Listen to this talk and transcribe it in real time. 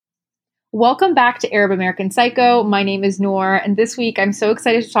Welcome back to Arab American Psycho. My name is Noor, and this week I'm so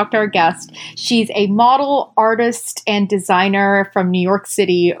excited to talk to our guest. She's a model, artist, and designer from New York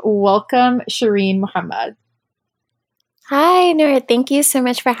City. Welcome, Shireen Muhammad. Hi, Noor. Thank you so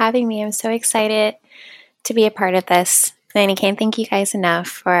much for having me. I'm so excited to be a part of this. And I can't thank you guys enough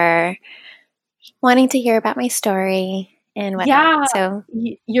for wanting to hear about my story and whatnot.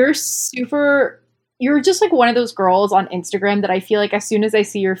 You're just like one of those girls on Instagram that I feel like as soon as I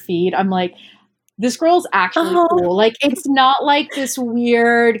see your feed, I'm like, this girl's actually cool. Like, it's not like this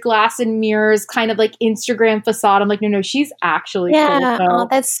weird glass and mirrors kind of like Instagram facade. I'm like, no, she's actually cool. Oh,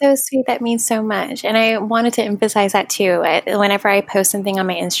 that's so sweet. That means so much. And I wanted to emphasize that too. Whenever I post something on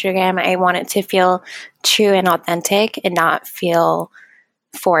my Instagram, I want it to feel true and authentic and not feel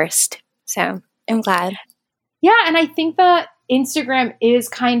forced. So I'm glad. Yeah, and I think that Instagram is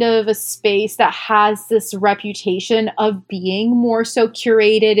kind of a space that has this reputation of being more so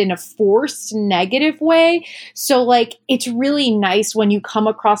curated in a forced negative way. So like, it's really nice when you come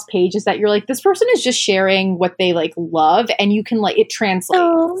across pages that you're like, this person is just sharing what they like love, and you can like, it translates.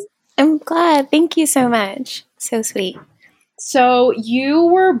 Oh, I'm glad. Thank you so much. So sweet. So you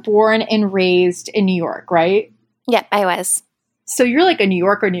were born and raised in New York, right? Yep, I was. So you're like a New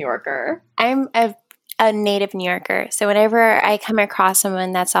Yorker. I'm a native New Yorker. So whenever I come across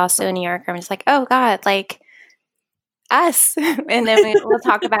someone that's also a New Yorker, I'm just like, oh God, like us. And then we'll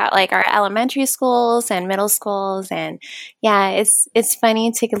talk about like our elementary schools and middle schools. And yeah, it's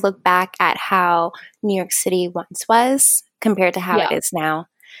funny to look back at how New York City once was compared to how it is now.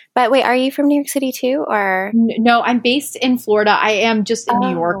 But wait, are you from New York City too, or? No, I'm based in Florida. I am just in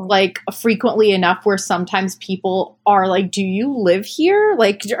New York, like frequently enough where sometimes people are like, do you live here?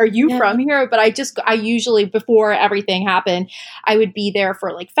 Like, are you from here? But I usually, before everything happened, I would be there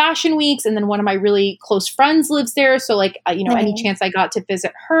for like fashion weeks. And then one of my really close friends lives there. So like, any chance I got to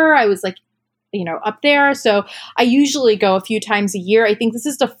visit her, I was like, up there. So I usually go a few times a year. I think this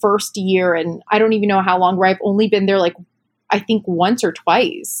is the first year, and I don't even know how long, where I've only been there like I think once or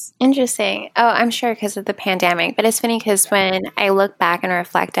twice. Interesting. Oh, I'm sure because of the pandemic. But it's funny because when I look back and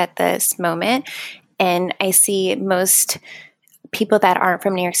reflect at this moment and I see most people that aren't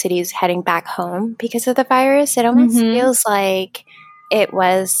from New York City is heading back home because of the virus, it almost feels like it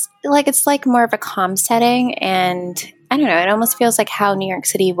was like it's like more of a calm setting. And I don't know, it almost feels like how New York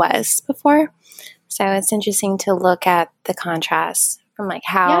City was before. So it's interesting to look at the contrast from like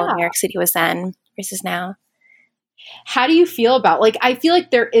how New York City was then versus now. How do you feel about, like, I feel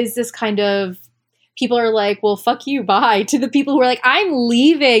like there is this kind of, people are like, well, fuck you, bye, to the people who are like, I'm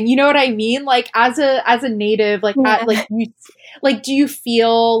leaving. You know what I mean? Like, as a native, like, do you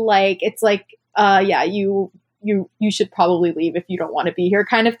feel like it's like, you should probably leave if you don't want to be here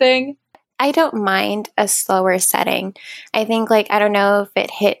kind of thing? I don't mind a slower setting. I think, like, I don't know if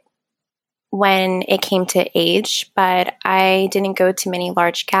it hit when it came to age, but I didn't go to many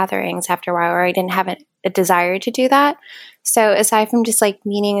large gatherings after a while, or I didn't have a desire to do that. So aside from just like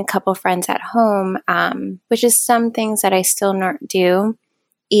meeting a couple friends at home, which is some things that I still not do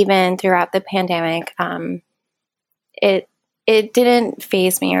even throughout the pandemic, it didn't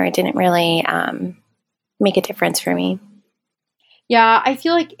faze me, or it didn't really make a difference for me. Yeah, I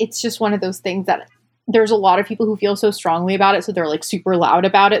feel like it's just one of those things that there's a lot of people who feel so strongly about it, so they're like super loud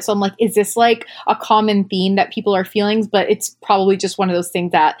about it. So I'm like, is this like a common theme that people are feeling? But it's probably just one of those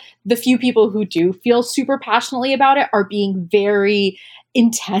things that the few people who do feel super passionately about it are being very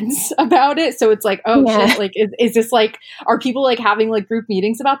intense about it. So it's like, shit, like, is this like, are people like having like group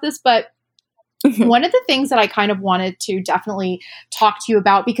meetings about this? But one of the things that I kind of wanted to definitely talk to you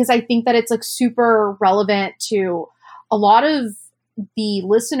about, because I think that it's like super relevant to a lot of the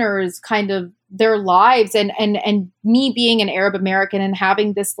listeners, kind of their lives, and me being an Arab American and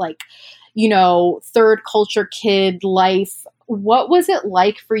having this like, third culture kid life. What was it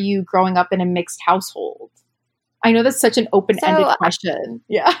like for you growing up in a mixed household? I know that's such an open-ended question.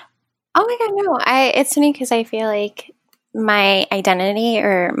 Yeah. Oh my God, no. It's funny because I feel like my identity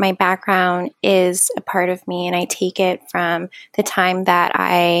or my background is a part of me, and I take it from the time that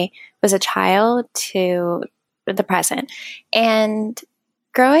I was a child to the present. And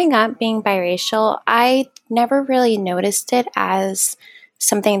growing up being biracial, I never really noticed it as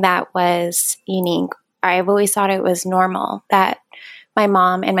something that was unique. I've always thought it was normal that my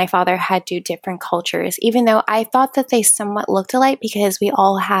mom and my father had two different cultures, even though I thought that they somewhat looked alike because we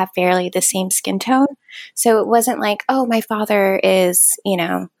all have fairly the same skin tone. So it wasn't like, oh, my father is,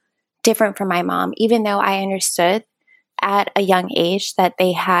 different from my mom, even though I understood at a young age that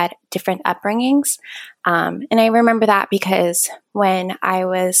they had different upbringings. And I remember that because when I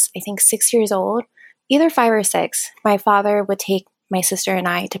was, I think, 6 years old, either 5 or 6, my father would take my sister and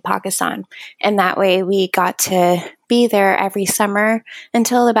I to Pakistan. And that way we got to be there every summer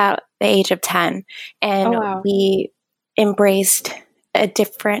until about the age of 10. And Oh, wow. we embraced a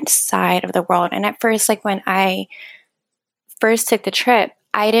different side of the world. And at first, like when I first took the trip,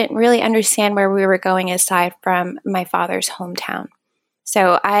 I didn't really understand where we were going aside from my father's hometown.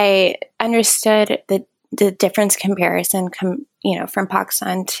 So I understood the difference comparison, from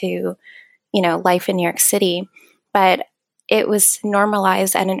Pakistan to, life in New York City, but it was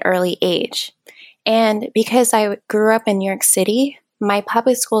normalized at an early age. And because I grew up in New York City, my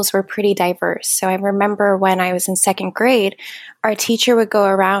public schools were pretty diverse. So I remember when I was in second grade, our teacher would go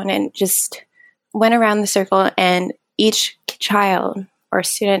around and just went around the circle, and each child or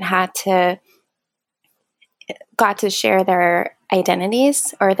student got to share their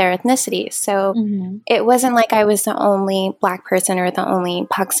identities or their ethnicities. So it wasn't like I was the only Black person or the only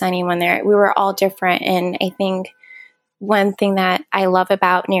Pakistani one there. We were all different. And I think one thing that I love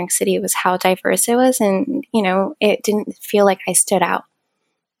about New York City was how diverse it was. And, it didn't feel like I stood out.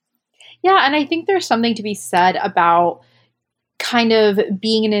 Yeah. And I think there's something to be said about kind of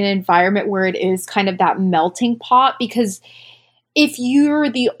being in an environment where it is kind of that melting pot, because if you're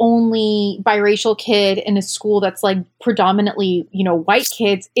the only biracial kid in a school that's like predominantly, white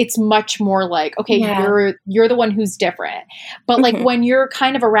kids, it's much more like, okay, you're the one who's different. But like when you're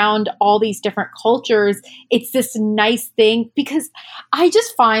kind of around all these different cultures, it's this nice thing, because I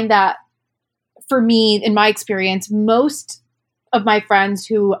just find that for me, in my experience, most of my friends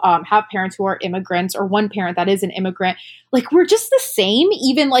who have parents who are immigrants, or one parent that is an immigrant, like we're just the same.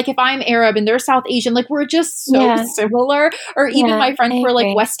 Even like if I'm Arab and they're South Asian, like we're just so similar. Or even my friends who are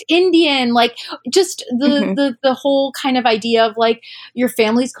like West Indian, like just the whole kind of idea of like your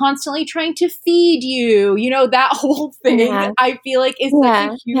family's constantly trying to feed you, that whole thing. Yeah. I feel like is such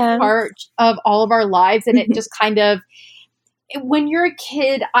a huge part of all of our lives, and it just kind of, when you're a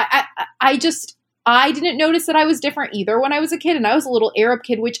kid, I didn't notice that I was different either when I was a kid, and I was a little Arab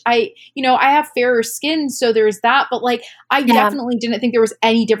kid, which I have fairer skin, so there's that. But like, I definitely didn't think there was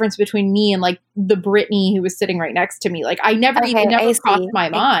any difference between me and like the Brittany who was sitting right next to me. Like, I never crossed my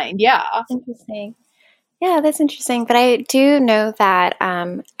mind. Yeah. Interesting. Yeah, that's interesting. But I do know that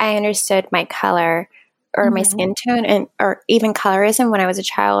I understood my color or my skin tone or even colorism when I was a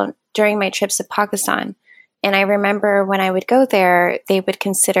child during my trips to Pakistan. And I remember when I would go there, they would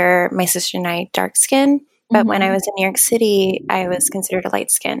consider my sister and I dark skin. But when I was in New York City, I was considered a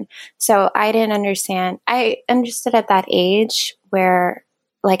light skin. So I didn't understand. I understood at that age where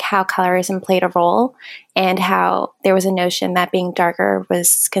like how colorism played a role, and how there was a notion that being darker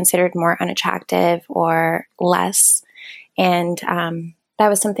was considered more unattractive or less. And that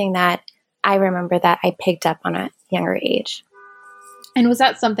was something that I remember that I picked up on a younger age. And was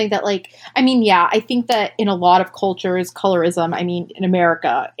that something that I think that in a lot of cultures, colorism, in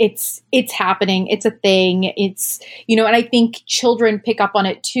America, it's happening. It's a thing. It's, and I think children pick up on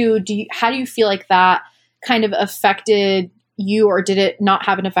it too. How do you feel like that kind of affected you, or did it not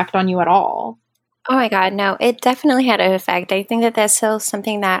have an effect on you at all? Oh my God, no, it definitely had an effect. I think that that's still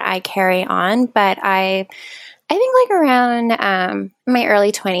something that I carry on, but I think like around my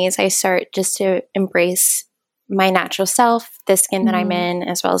early 20s, I start just to embrace my natural self, the skin that I'm in,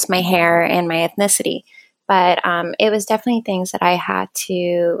 as well as my hair and my ethnicity. But it was definitely things that I had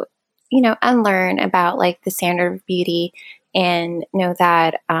to, unlearn about like the standard of beauty, and know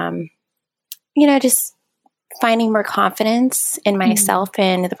that, just finding more confidence in myself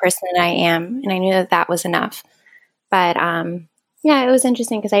and the person that I am. And I knew that that was enough. But it was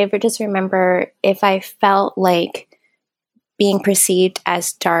interesting because I just remember if I felt like being perceived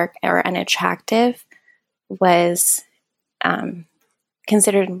as dark or unattractive was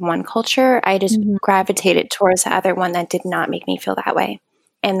considered in one culture, I just gravitated towards the other one that did not make me feel that way.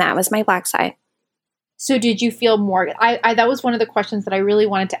 And that was my Black side. So did you feel more, that was one of the questions that I really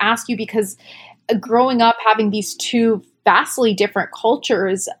wanted to ask you, because growing up having these two vastly different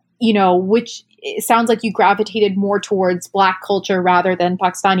cultures, which it sounds like you gravitated more towards Black culture rather than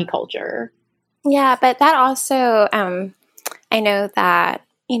Pakistani culture. Yeah, but that also, I know that,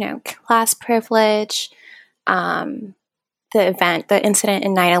 class privilege, the incident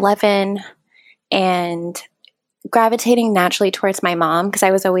in 9/11, and gravitating naturally towards my mom, because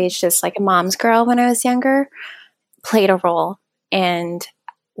I was always just like a mom's girl when I was younger, played a role. And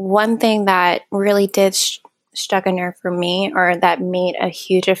one thing that really did struck a nerve for me, or that made a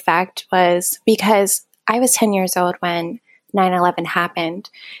huge effect, was because I was 10 years old when 9/11 happened.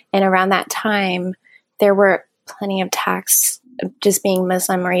 And around that time, there were plenty of tags just being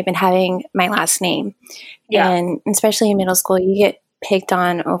Muslim or even having my last name. Yeah. And especially in middle school, you get picked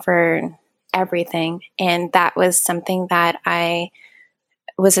on over everything. And that was something that I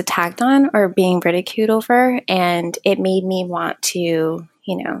was attacked on or being ridiculed over. And it made me want to,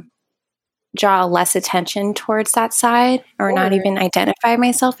 draw less attention towards that side or not even identify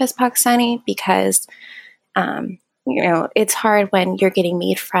myself as Pakistani because, it's hard when you're getting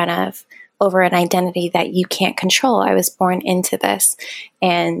made fun of over an identity that you can't control. I was born into this.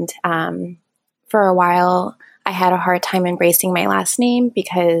 And for a while, I had a hard time embracing my last name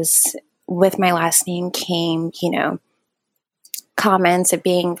because with my last name came, comments of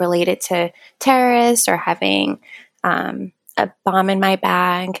being related to terrorists or having a bomb in my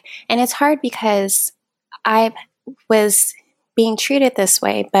bag. And it's hard because I was being treated this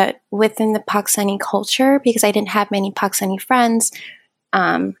way, but within the Pakistani culture, because I didn't have many Pakistani friends,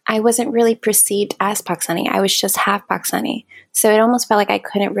 I wasn't really perceived as Pakistani. I was just half Pakistani. So it almost felt like I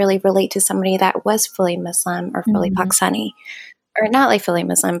couldn't really relate to somebody that was fully Muslim or fully Pakistani. Or not like fully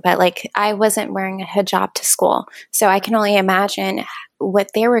Muslim, but like I wasn't wearing a hijab to school. So I can only imagine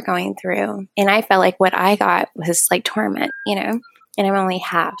what they were going through. And I felt like what I got was like torment, and I'm only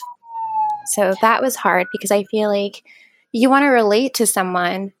half. So that was hard because I feel like you want to relate to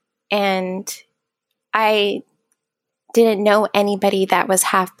someone, and I didn't know anybody that was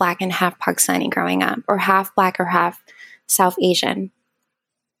half Black and half Pakistani growing up, or half Black or half South Asian.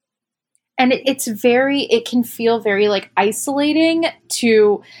 And it can feel very like isolating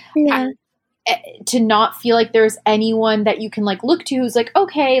to not feel like there's anyone that you can like look to who's like,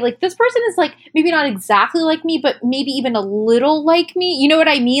 okay, like this person is like maybe not exactly like me, but maybe even a little like me. You know what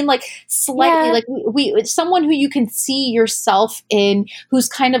I mean? Like slightly like we someone who you can see yourself in, who's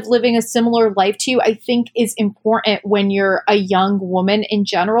kind of living a similar life to you, I think is important when you're a young woman in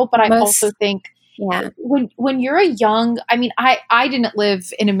general. But I also think when you're a young, I mean, I didn't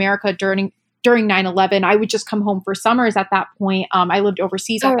live in America during 9/11. I would just come home for summers at that point. I lived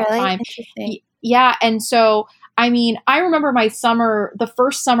overseas at that time. Yeah. And so, I mean, I remember the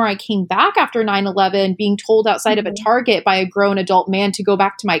first summer I came back after 9/11 being told outside of a Target by a grown adult man to go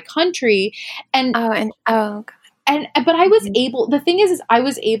back to my country. But I was able, the thing is I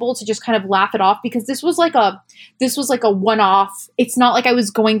was able to just kind of laugh it off because this was like a one-off. It's not like I was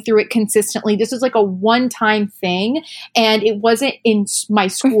going through it consistently. This was like a one-time thing. And it wasn't in my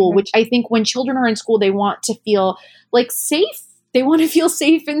school, which I think when children are in school, they want to feel like safe. They want to feel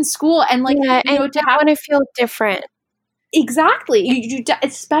safe in school and like, want to feel different. Exactly.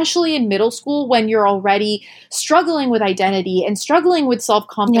 Especially in middle school when you're already struggling with identity and struggling with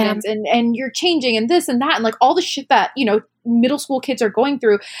self-confidence and you're changing and this and that and like all the shit that, middle school kids are going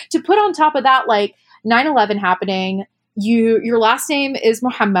through, to put on top of that, like 9/11 happening, your last name is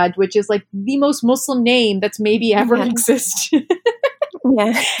Muhammad, which is like the most Muslim name that's maybe ever existed.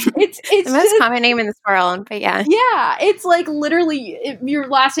 It's the most common name in this world, but it's like literally your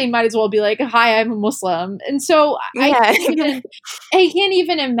last name might as well be like, hi, I'm a Muslim. And so I can't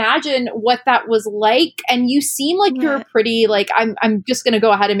even imagine what that was like. And you seem like you're a pretty, like, I'm just going to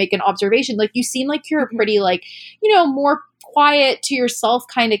go ahead and make an observation. Like you seem like you're a pretty, like, more quiet to yourself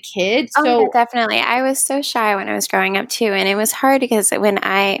kind of kid. So definitely. I was so shy when I was growing up too. And it was hard because when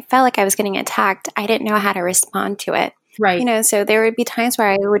I felt like I was getting attacked, I didn't know how to respond to it. Right. So there would be times where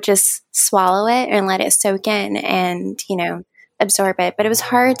I would just swallow it and let it soak in and, absorb it. But it was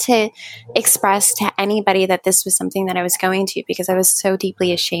hard to express to anybody that this was something that I was going to because I was so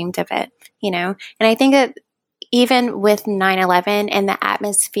deeply ashamed of it, And I think that even with 9/11 and the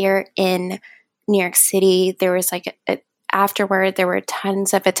atmosphere in New York City, there was like afterward, there were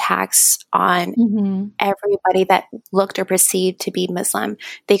tons of attacks on everybody that looked or perceived to be Muslim.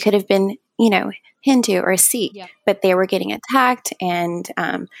 They could have been, Hindu or Sikh, but they were getting attacked. And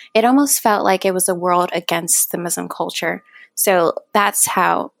it almost felt like it was a world against the Muslim culture. So that's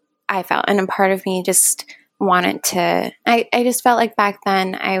how I felt. And a part of me just wanted to, I just felt like back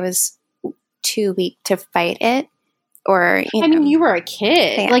then I was too weak to fight it. Or, I mean, you were a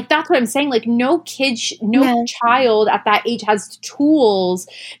kid. Yeah. Like, that's what I'm saying. Like, no kid, child at that age has tools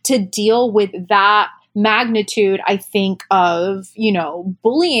to deal with that magnitude, I think, of,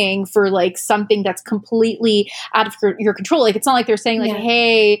 bullying for like something that's completely out of your control. Like, it's not like they're saying like,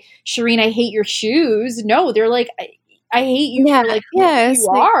 hey, Shireen, I hate your shoes. No, they're like, I hate you for like who you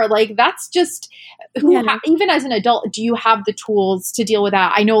are. Like, that's just even as an adult, do you have the tools to deal with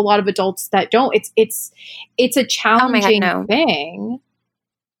that? I know a lot of adults that don't. It's a challenging thing.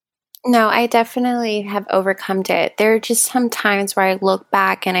 No, I definitely have overcome it. There are just some times where I look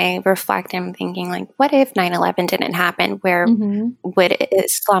back and I reflect and I'm thinking like, what if 9/11 didn't happen? Where would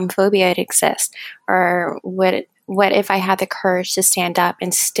Islamophobia exist? Or what if I had the courage to stand up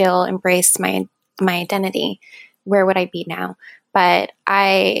and still embrace my identity? Where would I be now? But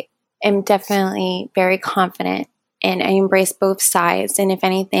I am definitely very confident and I embrace both sides. And if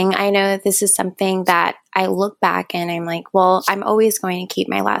anything, I know that this is something that I look back and I'm like, well, I'm always going to keep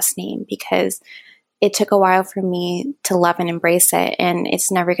my last name because it took a while for me to love and embrace it. And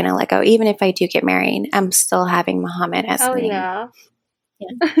it's never going to let go. Even if I do get married, I'm still having Muhammad as the name. Yeah.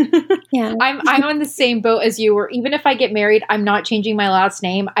 Yeah. I'm on the same boat as you, where even if I get married, I'm not changing my last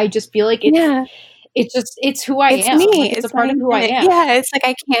name. I just feel like it's who I am. Me. Like, it's a part of who I am. Yeah, it's like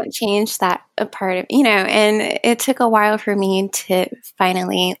I can't change that a part of, and it took a while for me to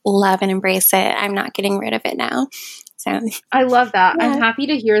finally love and embrace it. I'm not getting rid of it now. So I love that. Yeah. I'm happy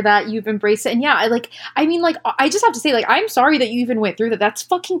to hear that you've embraced it. And yeah, I just have to say, like, I'm sorry that you even went through that. That's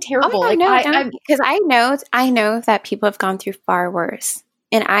fucking terrible. Because I know that people have gone through far worse.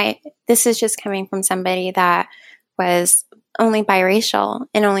 And this is just coming from somebody that was only biracial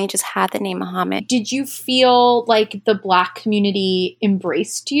and only just had the name Muhammad. Did you feel like the Black community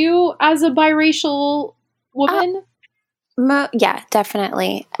embraced you as a biracial woman? Yeah,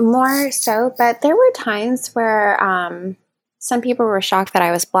 definitely. More so, but there were times where some people were shocked that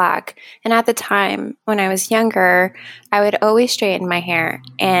I was Black. And at the time, when I was younger, I would always straighten my hair.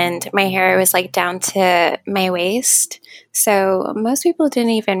 And my hair was like down to my waist. So most people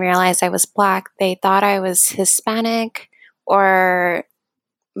didn't even realize I was Black. They thought I was Hispanic or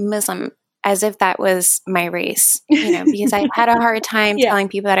Muslim, as if that was my race, because I had a hard time telling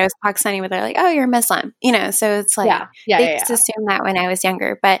people that I was Pakistani, but they're like, oh, you're Muslim, so it's like, they just assumed that when I was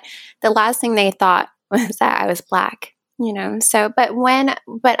younger, but the last thing they thought was that I was Black, so,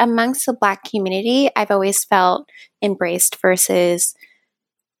 but amongst the Black community, I've always felt embraced versus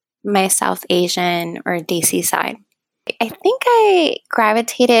my South Asian or Desi side. I think I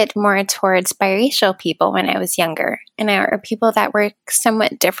gravitated more towards biracial people when I was younger, and or people that were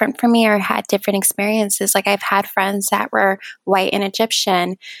somewhat different from me or had different experiences. Like I've had friends that were white and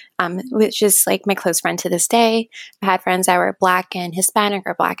Egyptian, which is like my close friend to this day. I had friends that were Black and Hispanic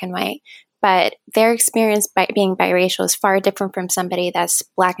or Black and white, but their experience by being biracial is far different from somebody that's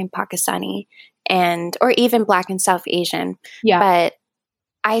Black and Pakistani or even Black and South Asian. Yeah. But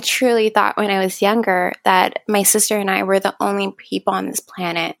I truly thought when I was younger that my sister and I were the only people on this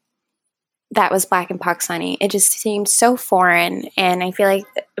planet that was Black and Pakistani. It just seemed so foreign. And I feel like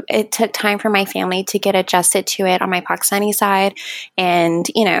it took time for my family to get adjusted to it on my Pakistani side. And,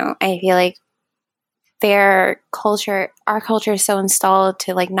 I feel like our culture is so installed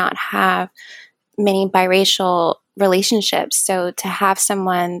to like not have many biracial relationships. So to have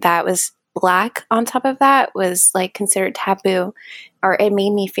someone that was Black on top of that was like considered taboo, or it made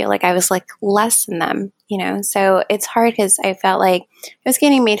me feel like I was like less than them, so it's hard because I felt like I was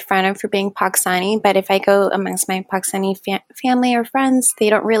getting made fun of for being Pakistani, but if I go amongst my Pakistani family or friends, they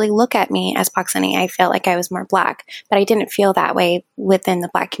don't really look at me as Pakistani. I felt like I was more Black, but I didn't feel that way within the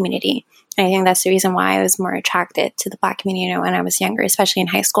Black community. And I think that's the reason why I was more attracted to the Black community when I was younger, especially in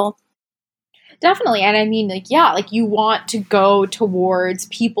high school. Definitely. And I mean, you want to go towards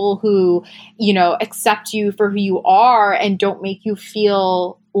people who, accept you for who you are and don't make you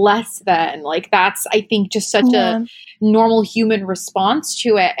feel less than. Like, that's, I think, just such a normal human response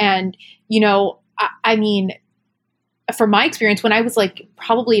to it. And, I mean, from my experience, when I was like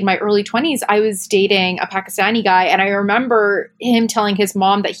probably in my early 20s, I was dating a Pakistani guy, and I remember him telling his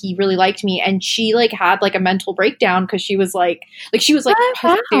mom that he really liked me, and she like had like a mental breakdown because she was like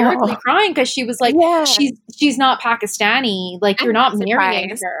hysterically crying because she was like, she's not Pakistani, like you're not marrying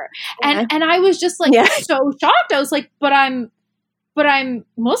her, and I was just like so shocked. I was like, but I'm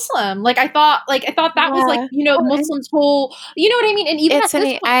Muslim. Like I thought that was like Muslims' whole, you know what I mean? And even it's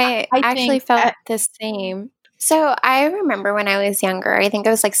funny, I actually felt the same. So I remember when I was younger, I think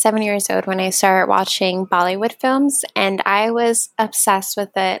I was like 7 years old when I started watching Bollywood films, and I was obsessed with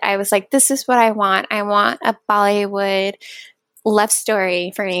it. I was like, this is what I want. I want a Bollywood love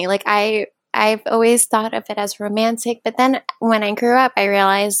story for me. Like I've always thought of it as romantic, but then when I grew up, I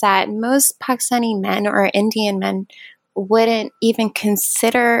realized that most Pakistani men or Indian men wouldn't even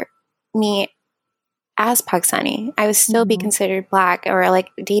consider me as Pakistani. I would still be considered Black or like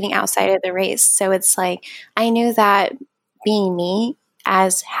dating outside of the race. So it's like, I knew that being me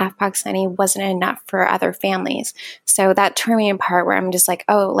as half Pakistani wasn't enough for other families. So that tore me apart where I'm just like,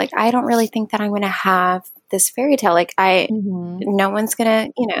 oh, like, I don't really think that I'm going to have this fairy tale. Like no one's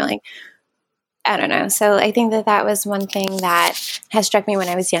going to, like, I don't know. So I think that was one thing that has struck me when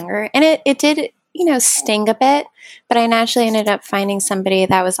I was younger, and it did, sting a bit, but I naturally ended up finding somebody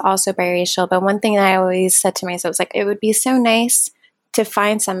that was also biracial. But one thing that I always said to myself was like, it would be so nice to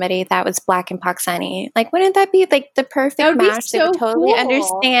find somebody that was Black and Pakistani. Like, wouldn't that be like the perfect match? So they would totally cool.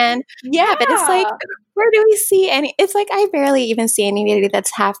 understand. Yeah. But it's like, where do we see any? It's like I barely even see anybody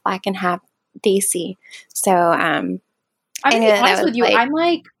that's half Black and half Desi. So I'm gonna be honest with you. like, I'm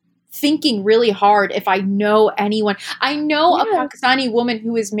like thinking really hard if I know anyone. I know a yeah. Pakistani woman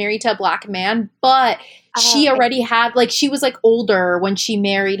who is married to a Black man, but she Oh, already had like she was like older when she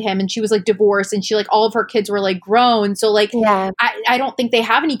married him, and she was like divorced, and she like all of her kids were like grown. So like yeah. I don't think they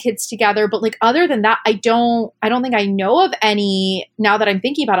have any kids together. But like other than that, I don't think I know of any. Now that I'm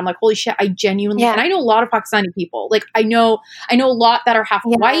thinking about it, I'm like, holy shit, I genuinely Yeah. and I know a lot of Pakistani people. Like I know a lot that are half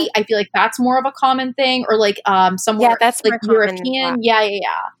Yeah. white. I feel like that's more of a common thing, or like somewhere Yeah, that's like more common than European. Black.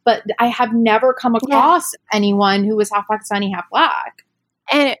 Yeah. But I have never come Yeah. across anyone who was half Pakistani, half Black.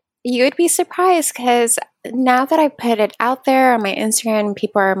 And you would be surprised because now that I put it out there on my Instagram,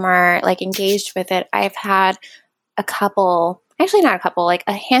 people are more like engaged with it. I've had a couple, actually not a couple, like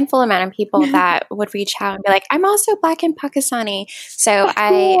a handful amount of people that would reach out and be like, I'm also Black and Pakistani. So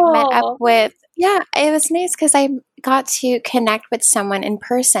I met up with, it was nice because I got to connect with someone in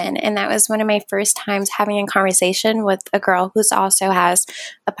person. And that was one of my first times having a conversation with a girl who's also has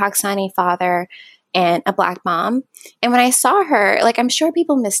a Pakistani father and a Black mom. And when I saw her, like I'm sure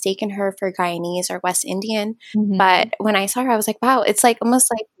people mistaken her for Guyanese or West Indian, but when I saw her, I was like, wow, it's like almost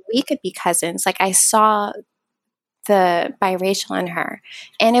like we could be cousins. Like I saw the biracial in her.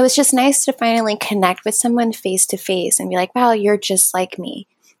 And it was just nice to finally connect with someone face to face and be like, wow, you're just like me,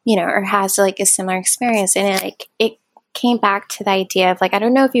 or has like a similar experience. And it came back to the idea of like, I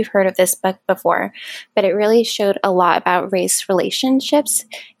don't know if you've heard of this book before, but it really showed a lot about race relationships.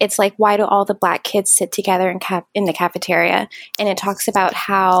 It's like, why do all the Black kids sit together in the cafeteria? And it talks about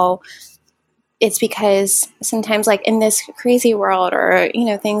how it's because sometimes like in this crazy world or,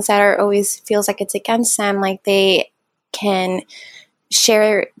 things that are always feels like it's against them, like they can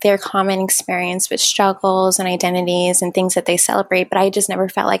share their common experience with struggles and identities and things that they celebrate. But I just never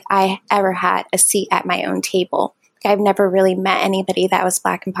felt like I ever had a seat at my own table. I've never really met anybody that was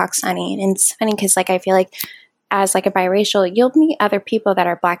Black and Pakistani. And it's funny because like I feel like as like a biracial, you'll meet other people that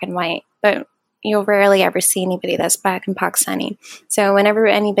are Black and white, but you'll rarely ever see anybody that's Black and Pakistani. So whenever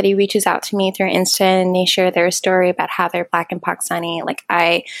anybody reaches out to me through Insta and they share their story about how they're Black and Pakistani, like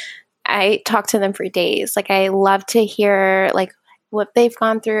I talk to them for days. Like I love to hear like what they've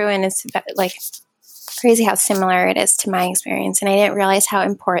gone through, and it's like crazy how similar it is to my experience. And I didn't realize how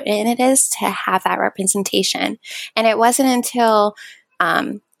important it is to have that representation. And it wasn't until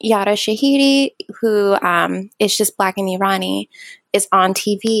Yara Shahidi, who is just Black and Irani, is on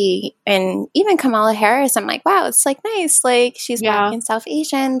TV, and even Kamala Harris, I'm like, wow, it's like nice. Like she's Black and South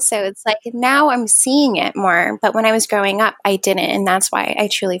Asian. So it's like now I'm seeing it more. But when I was growing up, I didn't. And that's why I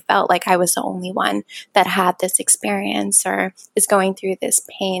truly felt like I was the only one that had this experience or is going through this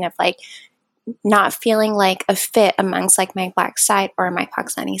pain of like not feeling like a fit amongst like my Black side or my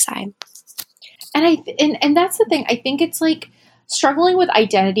Pakistani side. And that's the thing. I think it's like struggling with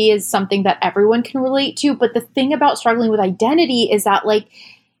identity is something that everyone can relate to. But the thing about struggling with identity is that like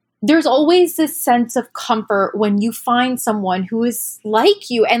there's always this sense of comfort when you find someone who is like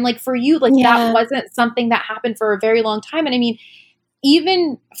you. And like for you, like that wasn't something that happened for a very long time. And I mean,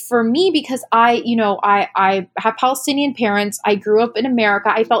 even for me, because I have Palestinian parents. I grew up in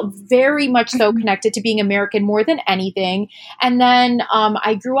America. I felt very much so connected to being American more than anything. And then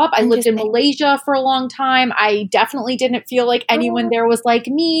I grew up, I lived in Malaysia for a long time. I definitely didn't feel like anyone there was like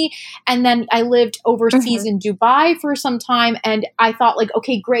me. And then I lived overseas in Dubai for some time. And I thought like,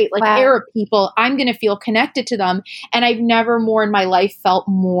 okay, great. Like Arab people, I'm going to feel connected to them. And I've never more in my life felt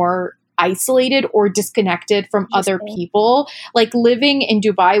more isolated or disconnected from other people. Like living in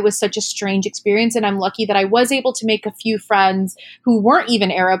Dubai was such a strange experience, and I'm lucky that I was able to make a few friends who weren't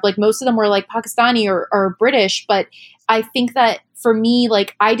even Arab. Like most of them were like Pakistani or British, but I think that for me,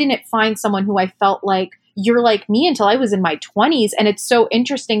 like I didn't find someone who I felt like you're like me until I was in my 20s. And it's so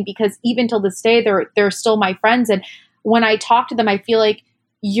interesting because even till this day, they're still my friends. And when I talk to them, I feel like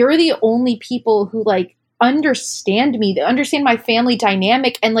you're the only people who like understand me, they understand my family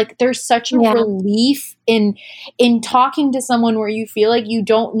dynamic. And like there's such a relief in talking to someone where you feel like you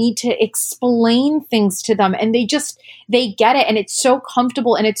don't need to explain things to them, and they get it, and it's so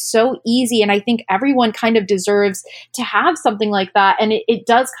comfortable and it's so easy. And I think everyone kind of deserves to have something like that. And it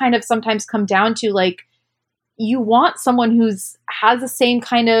does kind of sometimes come down to like you want someone who's has the same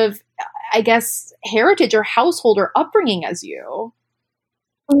kind of, I guess, heritage or household or upbringing as you.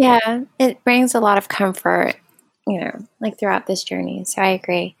 Yeah, it brings a lot of comfort, like throughout this journey. So I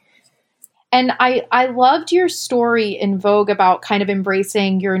agree. And I loved your story in Vogue about kind of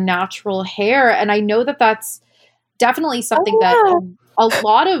embracing your natural hair. And I know that that's definitely something that a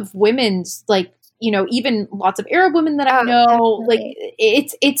lot of women's like even lots of Arab women that I Oh, know, like definitely.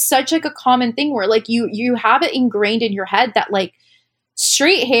 it's such like a common thing where like you have it ingrained in your head that like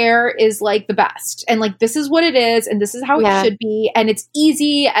straight hair is like the best, and like this is what it is, and this is how it Yeah. should be, and it's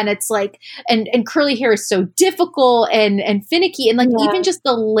easy, and it's like and curly hair is so difficult and finicky, and like Yeah. even just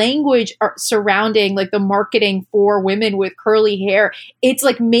the language surrounding like the marketing for women with curly hair, it's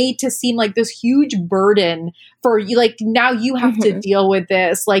like made to seem like this huge burden for you, like now you have to deal with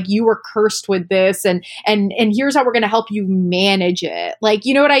this, like you were cursed with this, and here's how we're going to help you manage it, like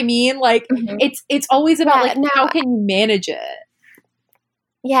you know what I mean, like it's always about Yeah, like no, how can you manage it.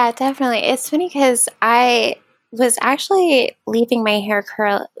 yeah, definitely. It's funny because I was actually leaving my hair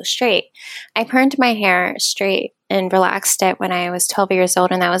curl straight. I permed my hair straight and relaxed it when I was 12 years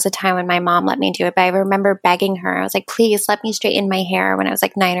old, and that was the time when my mom let me do it. But I remember begging her. I was like, please let me straighten my hair when I was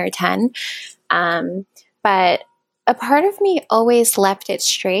like 9 or 10. But a part of me always left it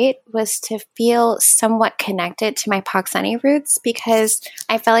straight was to feel somewhat connected to my Pakistani roots, because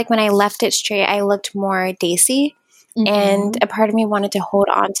I felt like when I left it straight, I looked more Desi. And a part of me wanted to hold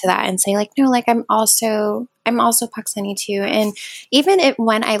on to that and say like, no, like I'm also Pakistani too. And even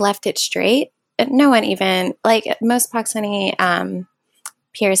when I left it straight, no one, even like most Pakistani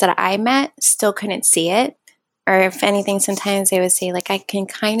peers that I met, still couldn't see it. Or if anything, sometimes they would say like, I can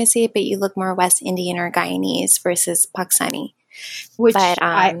kind of see it, but you look more West Indian or Guyanese versus Pakistani. Which But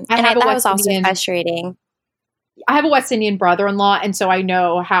I and have a that West was also Indian, frustrating. I have a West Indian brother-in-law, and so I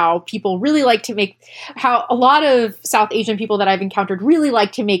know how people really like to make, how a lot of South Asian people that I've encountered really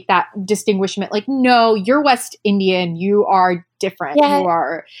like to make that distinguishment. Like, no, you're West Indian, you are different. Yeah, You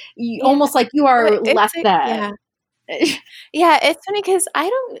are almost like you are less than. Yeah, it's funny because I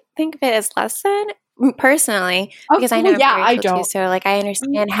don't think of it as less than personally, Oh, because I know well, I'm yeah, I biracial too, don't. so like I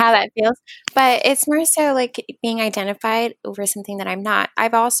understand how that feels. But it's more so like being identified over something that I'm not.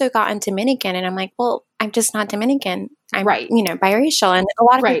 I've also gotten Dominican, and I'm like, well, I'm just not Dominican. I'm Right. biracial, and a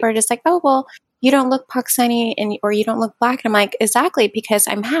lot of Right. people are just like, oh, well, you don't look Pakistani or you don't look black. And I'm like, exactly, because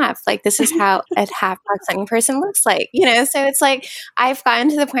I'm half. Like, this is how a half Pakistani person looks like, So it's like, I've gotten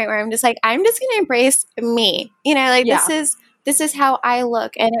to the point where I'm just like, I'm just going to embrace me, like Yeah. this is how I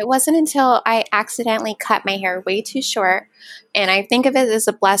look. And it wasn't until I accidentally cut my hair way too short. And I think of it as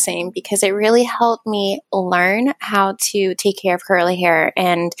a blessing because it really helped me learn how to take care of curly hair.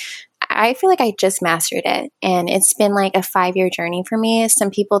 And I feel like I just mastered it, and it's been like a 5-year journey for me. Some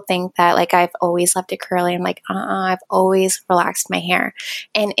people think that like I've always left it curly. I'm like, I've always relaxed my hair.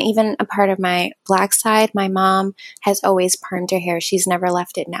 And even a part of my black side, my mom has always permed her hair. She's never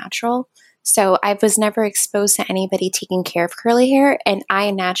left it natural. So I was never exposed to anybody taking care of curly hair, and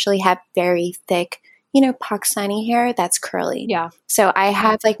I naturally have very thick, Pakistani hair that's curly. Yeah. So I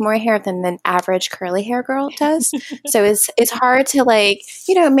have like more hair than the average curly hair girl does. So it's hard to like,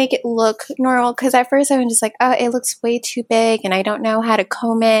 make it look normal. Cause at first I was just like, oh, it looks way too big and I don't know how to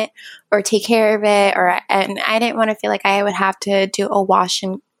comb it or take care of it. And I didn't want to feel like I would have to do a wash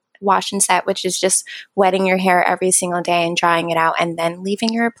and set, which is just wetting your hair every single day and drying it out and then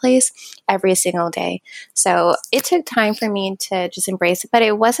leaving your place every single day. So it took time for me to just embrace it, but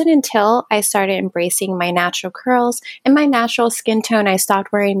it wasn't until I started embracing my natural curls and my natural skin tone, I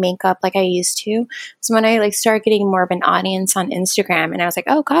stopped wearing makeup like I used to. So when I like started getting more of an audience on Instagram, and I was like,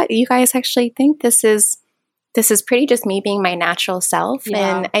 oh God, you guys actually think this is pretty just me being my natural self.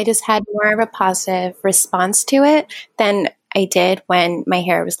 Yeah. And I just had more of a positive response to it than I did when my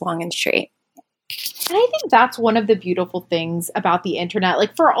hair was long and straight. And I think that's one of the beautiful things about the internet.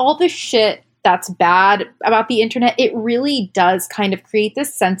 Like, for all the shit that's bad about the internet, it really does kind of create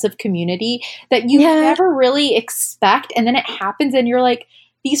this sense of community that you never really expect. And then it happens and you're like,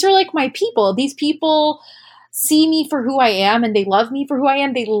 these are like my people. These people see me for who I am and they love me for who I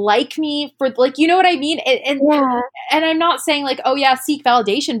am. They like me for, like, you know what I mean? And I'm not saying like, oh yeah, seek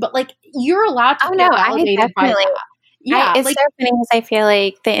validation, but like you're allowed to feel validated by that. Yeah, it's so funny because I feel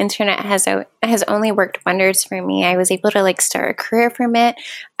like the internet has only worked wonders for me. I was able to like start a career from it.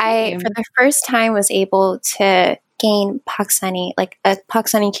 I, for the first time, was able to gain Pakistani, like a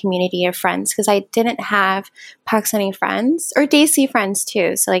Pakistani community of friends, because I didn't have Pakistani friends or Desi friends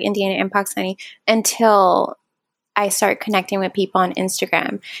too, so like Indian and Pakistani, until I start connecting with people on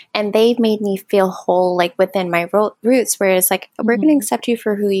Instagram, and they've made me feel whole, like within my roots. Whereas like we're going to accept you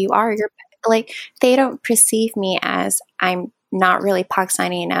for who you are. You're like, they don't perceive me as I'm not really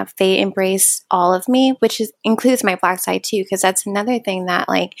Pakistani enough. They embrace all of me, which includes my black side too, because that's another thing that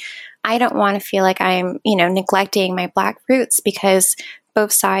like I don't want to feel like I'm neglecting my black roots, because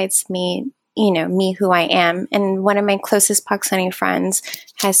both sides made me who I am. And one of my closest Pakistani friends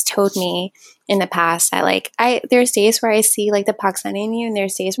has told me in the past that like there's days where I see like the Pakistani in you, and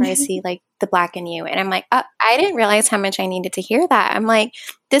there's days where I see like the Black in you. And I'm like, I didn't realize how much I needed to hear that. I'm like,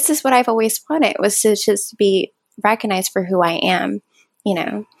 this is what I've always wanted, was to just be recognized for who I am,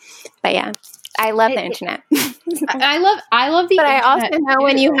 But yeah, I love the internet. I love the but internet. I also know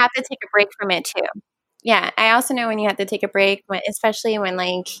when you have to take a break from it too. Yeah, I also know when you have to take a break, especially when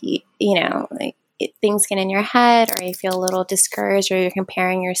like things get in your head, or you feel a little discouraged, or you're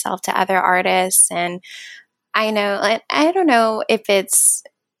comparing yourself to other artists. And I know, I don't know if it's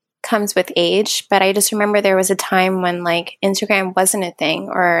comes with age, but I just remember there was a time when like Instagram wasn't a thing,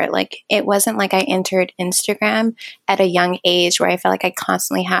 or like it wasn't like I entered Instagram at a young age where I felt like I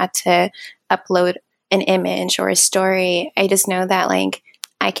constantly had to upload an image or a story. I just know that like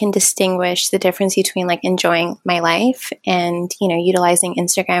I can distinguish the difference between like enjoying my life and, utilizing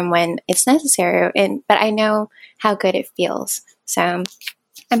Instagram when it's necessary. But I know how good it feels. So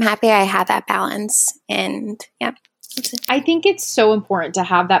I'm happy I have that balance. And yeah. I think it's so important to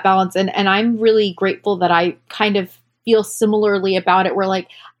have that balance. And I'm really grateful that I kind of feel similarly about it, where like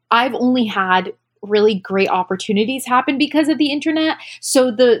I've only had really great opportunities happen because of the internet. So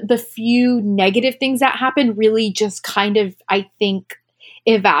the few negative things that happen really just kind of, I think,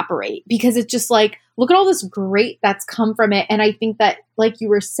 evaporate, because it's just like, look at all this great that's come from it. And I think that, like you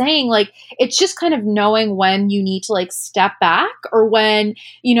were saying, like, it's just kind of knowing when you need to like step back, or when,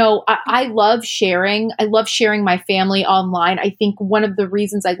 I love sharing. I love sharing my family online. I think one of the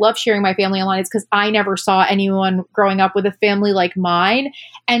reasons I love sharing my family online is because I never saw anyone growing up with a family like mine.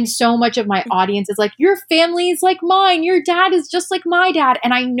 And so much of my audience is like, your family is like mine. Your dad is just like my dad.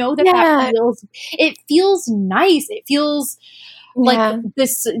 And I know that it feels nice. It feels like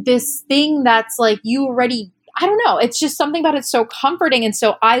this thing that's like you already, I don't know. It's just something about it's so comforting. And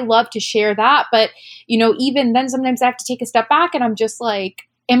so I love to share that. But, even then sometimes I have to take a step back, and I'm just like,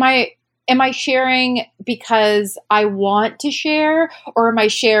 am I sharing because I want to share, or am I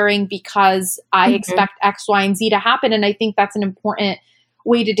sharing because I expect X, Y, and Z to happen? And I think that's an important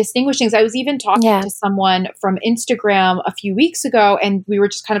way to distinguish things. I was even talking to someone from Instagram a few weeks ago, and we were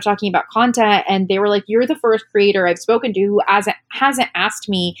just kind of talking about content, and they were like, you're the first creator I've spoken to who hasn't asked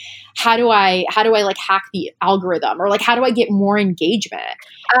me, how do I like hack the algorithm, or like, how do I get more engagement?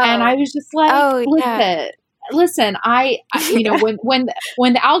 And I was just like, listen, when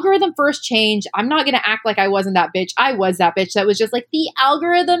the algorithm first changed, I'm not going to act like I wasn't that bitch. I was that bitch that was just like, the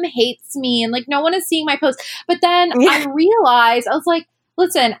algorithm hates me and like no one is seeing my posts. But then I realized, I was like,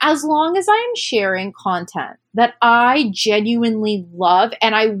 listen, as long as I'm sharing content that I genuinely love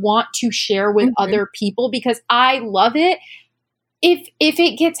and I want to share with other people because I love it, if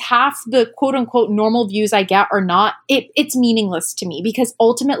it gets half the quote unquote normal views I get or not, it's meaningless to me, because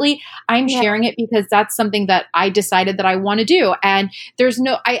ultimately I'm sharing it because that's something that I decided that I want to do. And there's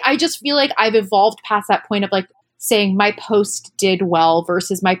I just feel like I've evolved past that point of like saying my post did well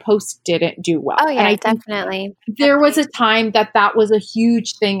versus my post didn't do well. Oh yeah, and I definitely. There was a time that was a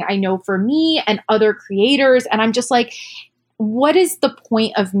huge thing, I know, for me and other creators. And I'm just like, what is the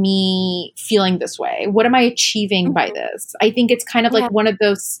point of me feeling this way? What am I achieving by this? I think it's kind of like one of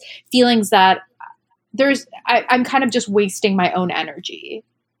those feelings that I'm kind of just wasting my own energy.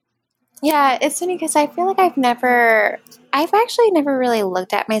 Yeah, it's funny because I feel like I've actually never really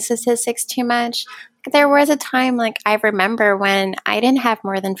looked at my statistics too much. There was a time, like, I remember when I didn't have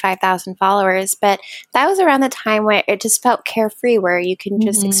more than 5,000 followers, but that was around the time where it just felt carefree, where you can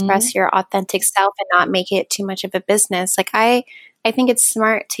just express your authentic self and not make it too much of a business. Like, I think it's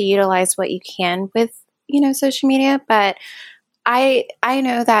smart to utilize what you can with, social media, but I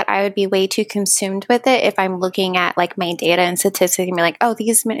know that I would be way too consumed with it if I'm looking at like my data and statistics and be like, oh,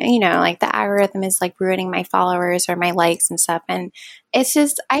 these, like the algorithm is like ruining my followers or my likes and stuff. And it's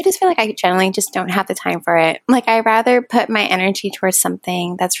just, I just feel like I generally just don't have the time for it. Like, I'd rather put my energy towards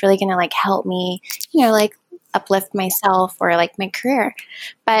something that's really going to like help me, like uplift myself or like my career.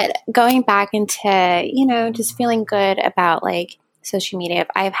 But going back into, just feeling good about like social media,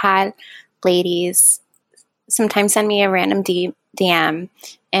 I've had ladies sometimes send me a random DM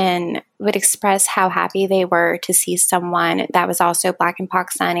and would express how happy they were to see someone that was also Black and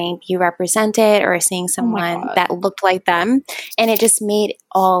Pakistani be represented, or seeing someone that looked like them. And it just made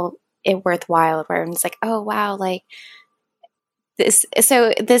all it worthwhile, where it's like, oh, wow, like this.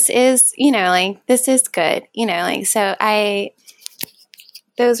 So this is, like, this is good, like, so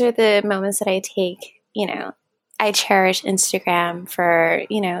those are the moments that I take, I cherish Instagram for,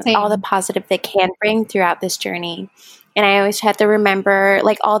 all the positive they can bring throughout this journey. And I always have to remember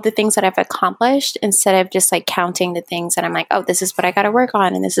like all the things that I've accomplished instead of just like counting the things that I'm like, oh, this is what I got to work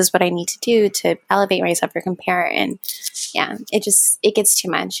on. And this is what I need to do to elevate myself or compare. And yeah, it gets too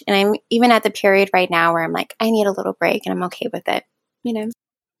much. And I'm even at the period right now where I'm like, I need a little break and I'm okay with it, you know?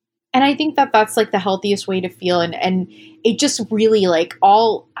 And I think that that's like the healthiest way to feel. And it just really like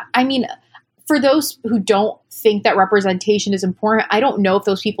I mean, for those who don't think that representation is important, I don't know if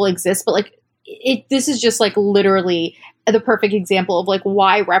those people exist, but like this is just like literally the perfect example of like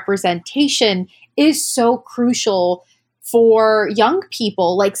why representation is so crucial for young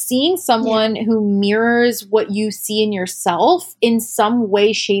people. Like seeing someone who mirrors what you see in yourself in some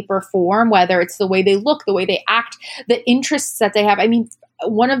way, shape, or form, whether it's the way they look, the way they act, the interests that they have. I mean,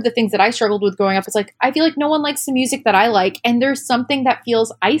 one of the things that I struggled with growing up is like, I feel like no one likes the music that I like. And there's something that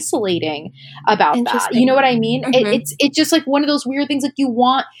feels isolating about that. You know what I mean? Mm-hmm. It's just like one of those weird things. Like you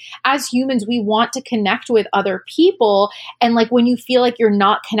want, as humans, we want to connect with other people. And like when you feel like you're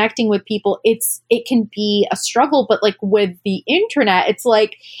not connecting with people, it can be a struggle. But like with the internet, it's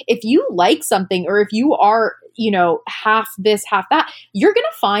like, if you like something or if you are, you know, half this, half that, you're going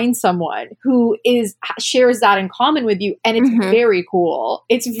to find someone who shares that in common with you. And it's very cool.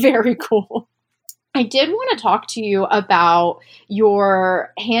 It's very cool. I did want to talk to you about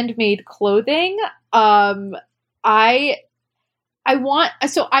your handmade clothing. So I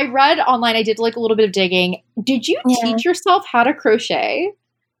read online, I did like a little bit of digging. Did you teach yourself how to crochet?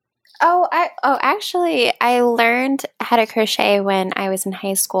 Actually, I learned how to crochet when I was in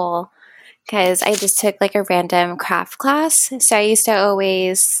high school, because I just took like a random craft class. So I used to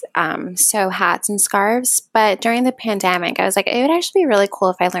always sew hats and scarves. But during the pandemic, I was like, it would actually be really cool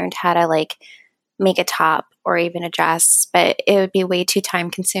if I learned how to like make a top or even a dress, but it would be way too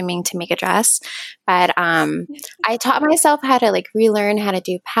time consuming to make a dress. But I taught myself how to like relearn how to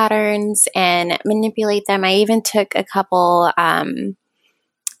do patterns and manipulate them. I even took a couple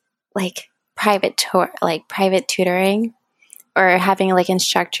like private tutoring, or having like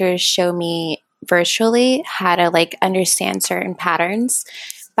instructors show me virtually how to like understand certain patterns.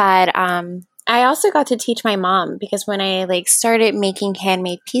 But I also got to teach my mom, because when I like started making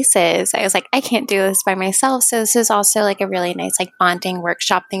handmade pieces, I was like, I can't do this by myself. So this is also like a really nice like bonding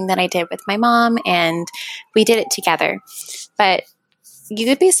workshop thing that I did with my mom, and we did it together. But you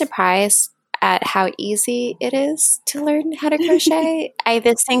would be surprised at how easy it is to learn how to crochet. I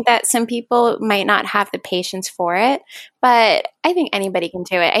just think that some people might not have the patience for it, but I think anybody can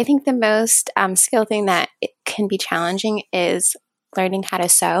do it. I think the most skill thing that it can be challenging is learning how to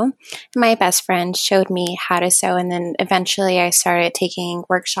sew. My best friend showed me how to sew, and then eventually I started taking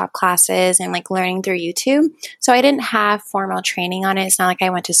workshop classes and like learning through YouTube. So I didn't have formal training on it. It's not like I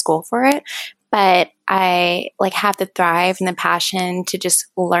went to school for it, but I like have the drive and the passion to just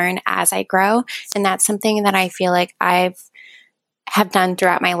learn as I grow. And that's something that I feel like have done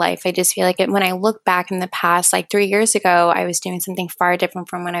throughout my life. I just feel like when I look back in the past, like 3 years ago, I was doing something far different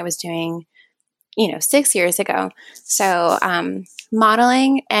from what I was doing, 6 years ago. So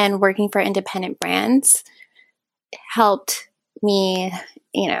modeling and working for independent brands helped me,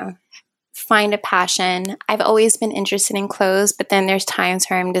 find a passion. I've always been interested in clothes, but then there's times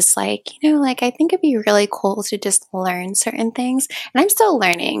where I'm just like, I think it'd be really cool to just learn certain things. And I'm still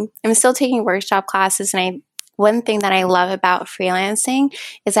learning. I'm still taking workshop classes. And one thing that I love about freelancing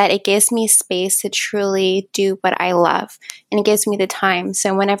is that it gives me space to truly do what I love, and it gives me the time.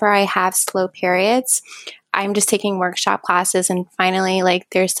 So whenever I have slow periods, I'm just taking workshop classes, and finally, like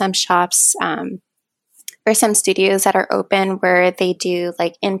there's some shops, or some studios that are open where they do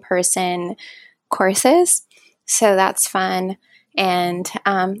like in-person courses. So that's fun. And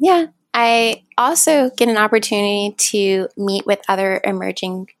I also get an opportunity to meet with other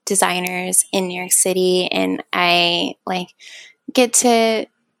emerging designers in New York City, and I like get to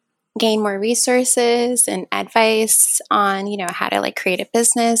gain more resources and advice on, how to like create a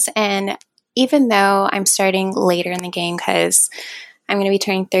business. And even though I'm starting later in the game, because I'm going to be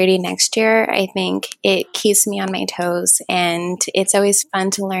turning 30 next year, I think it keeps me on my toes, and it's always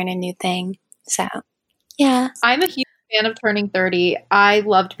fun to learn a new thing. So, yeah. I'm a huge fan of turning 30. I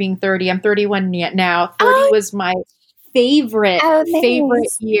loved being 30. I'm 31 now. 30 was my favorite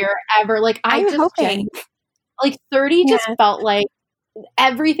year ever. Like I'm hoping. Like 30 just felt like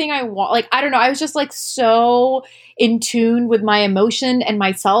everything I want. Like, I don't know. I was just like so in tune with my emotion and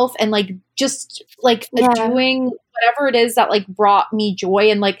myself, and like just like doing whatever it is that like brought me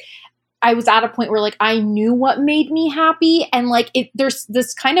joy. And like I was at a point where like I knew what made me happy, and like there's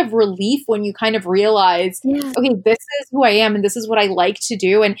this kind of relief when you kind of realize, okay, this is who I am and this is what I like to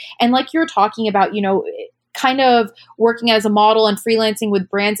do. And like you're talking about, kind of working as a model and freelancing with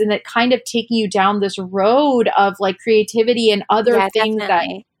brands, and that kind of taking you down this road of like creativity and other things definitely.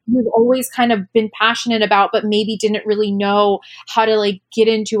 that you've always kind of been passionate about, but maybe didn't really know how to like get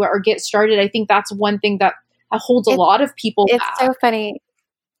into it or get started. I think that's one thing that holds a lot of people It's back. so funny.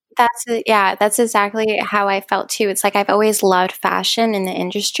 That's exactly how I felt too. It's like I've always loved fashion in the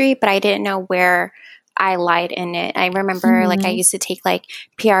industry, but I didn't know where I lied in it. I remember like I Mhm. used to take like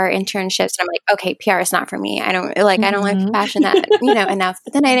PR internships and I'm like, okay, PR is not for me. I don't like Mhm. fashion that, enough.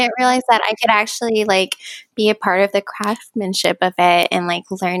 But then I didn't realize that I could actually like be a part of the craftsmanship of it and like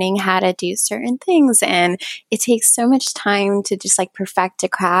learning how to do certain things. And it takes so much time to just like perfect a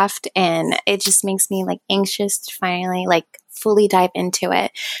craft. And it just makes me like anxious to finally like fully dive into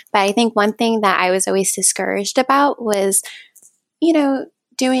it. But I think one thing that I was always discouraged about was, you know,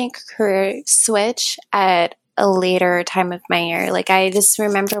 doing a career switch at a later time of my year. Like I just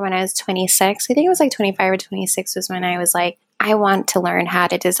remember when I was 26, I think it was like 25 or 26 was when I was like, I want to learn how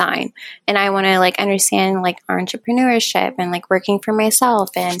to design and I want to like understand like entrepreneurship and like working for myself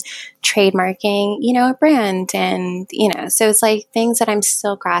and trademarking, a brand. And, so it's like things that I'm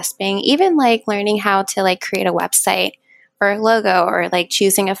still grasping, even like learning how to like create a website or a logo or like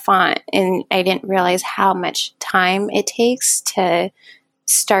choosing a font. And I didn't realize how much time it takes to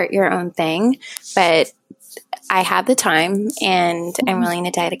start your own thing, but I have the time and I'm willing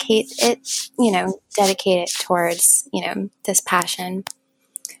to dedicate it towards, this passion.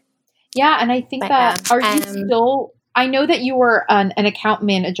 Yeah, and I think But that are you still I know that you were an account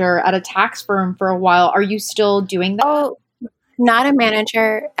manager at a tax firm for a while. Are you still doing that? oh, not a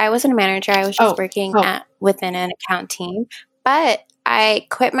manager. I wasn't a manager. I was just Oh, working oh. at within an account team. But I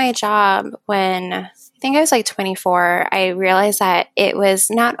quit my job when I think I was like 24. I realized that it was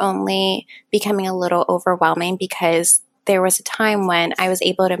not only becoming a little overwhelming because there was a time when I was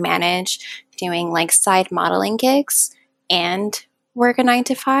able to manage doing like side modeling gigs and work a 9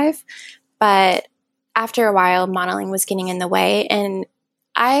 to 5. But after a while, modeling was getting in the way, and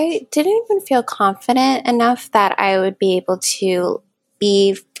I didn't even feel confident enough that I would be able to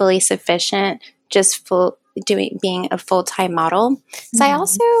be fully sufficient just being a full-time model. So I Mhm.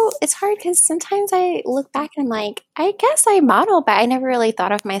 also, it's hard because sometimes I look back and I'm like, I guess I model, but I never really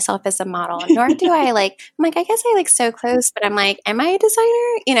thought of myself as a model, nor do I like, I'm like, I guess I like sew clothes, but I'm like, am I a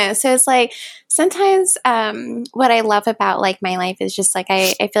designer? So it's like sometimes what I love about like my life is just like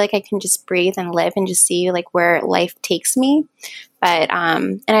I feel like I can just breathe and live and just see like where life takes me. But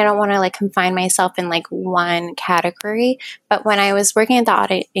and I don't want to like confine myself in like one category. But when I was working at the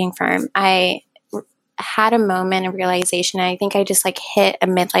auditing firm, I had a moment of realization. I think I just like hit a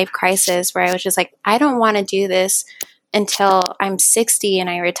midlife crisis where I was just like, I don't want to do this until I'm 60 and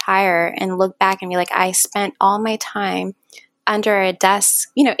I retire and look back and be like, I spent all my time under a desk,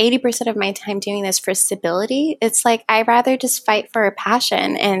 80% of my time doing this for stability. It's like, I'd rather just fight for a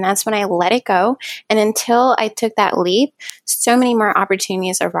passion. And that's when I let it go. And until I took that leap, so many more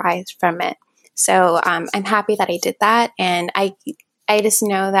opportunities arise from it. So I'm happy that I did that. And I just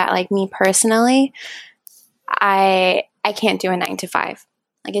know that like me personally, I can't do a 9 to 5.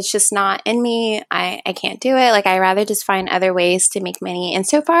 Like it's just not in me. I can't do it. Like I rather just find other ways to make money. And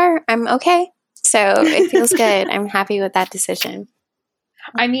so far I'm okay. So it feels good. I'm happy with that decision.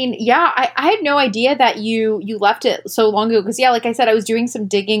 I mean, yeah, I had no idea that you left it so long ago because yeah, like I said, I was doing some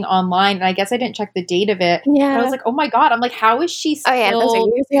digging online and I guess I didn't check the date of it. But I was Yeah. like, oh my God, I'm like, how is she Oh yeah, those are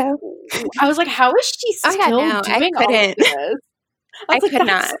still years ago. I was like, how is she Oh my god, still no, I doing all of couldn't. this? I I was like, could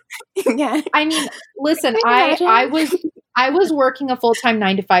that's not. Yeah. I mean, listen, Can you I imagine? was working a full-time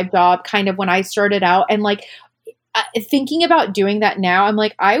 9 to 5 job kind of when I started out and like thinking about doing that now, I'm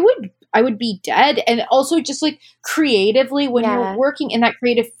like, I would be dead. And also just like creatively, when you're Yeah. working in that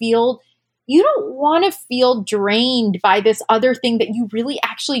creative field, you don't want to feel drained by this other thing that you really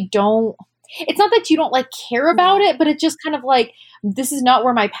actually don't. It's not that you don't like care about Yeah. it, but it's just kind of like, this is not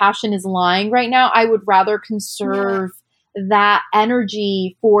where my passion is lying right now. I would rather Yeah. conserve that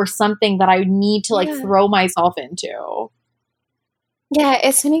energy for something that I need to like Yeah. throw myself into. Yeah,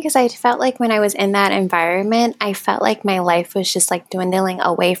 it's funny because I felt like when I was in that environment, I felt like my life was just like dwindling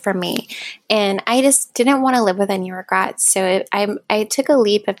away from me. And I just didn't want to live with any regrets. So I took a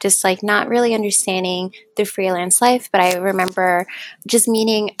leap of just like not really understanding the freelance life. But I remember just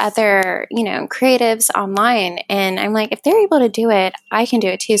meeting other, creatives online. And I'm like, if they're able to do it, I can do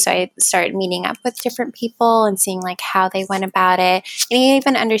it too. So I started meeting up with different people and seeing like how they went about it. And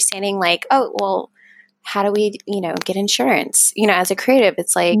even understanding like, oh, well, how do we, get insurance? As a creative,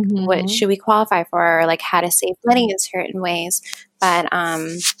 it's like, what Mm-hmm. should we qualify for? Or like how to save money in certain ways. But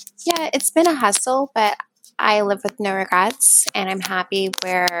yeah, it's been a hustle, but I live with no regrets and I'm happy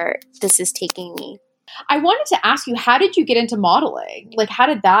where this is taking me. I wanted to ask you, how did you get into modeling? Like, how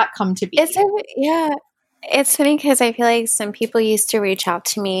did that come to be? It's funny because I feel like some people used to reach out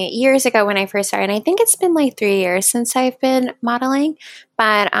to me years ago when I first started. And I think it's been like 3 years since I've been modeling.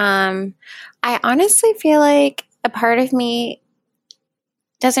 But I honestly feel like a part of me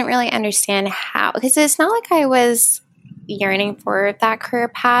doesn't really understand how, because it's not like I was yearning for that career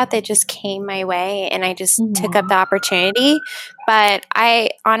path. It just came my way and I just took up the opportunity. But I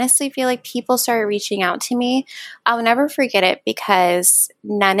honestly feel like people started reaching out to me. I'll never forget it because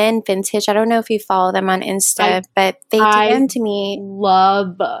Nunnin Vintage, I don't know if you follow them on Insta, but they DM'd me.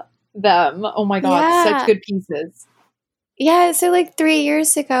 Love them. Oh my God, such good pieces. Yeah, so like 3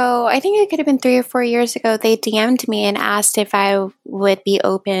 years ago, I think it could have been 3 or 4 years ago, they DM'd me and asked if I would be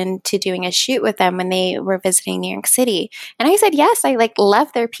open to doing a shoot with them when they were visiting New York City. And I said yes, I like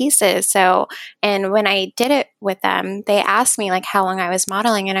love their pieces. So, and when I did it with them, they asked me like how long I was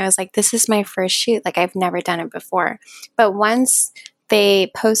modeling and I was like, this is my first shoot, like I've never done it before. But once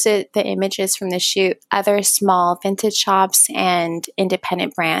they posted the images from the shoot, other small vintage shops and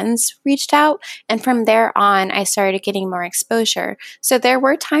independent brands reached out. And from there on, I started getting more exposure. So there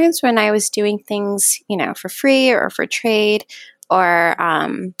were times when I was doing things, you know, for free or for trade or,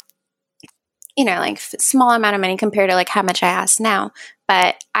 you know, like small amount of money compared to like how much I ask now.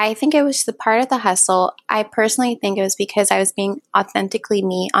 But I think it was the part of the hustle. I personally think it was because I was being authentically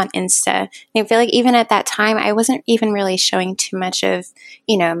me on Insta. And I feel like even at that time, I wasn't even really showing too much of,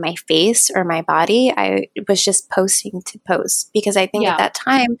 you know, my face or my body. I was just posting to post because I think at that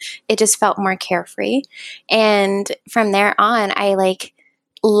time, it just felt more carefree. And from there on, I like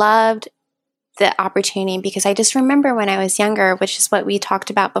loved the opportunity because I just remember when I was younger, which is what we talked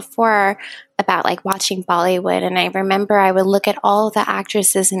about before, about like watching Bollywood. And I remember I would look at all of the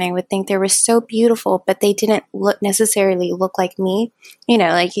actresses and I would think they were so beautiful, but they didn't necessarily look like me. You know,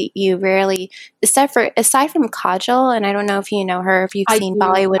 like you rarely, aside from Kajol, and I don't know if you know her, if you've seen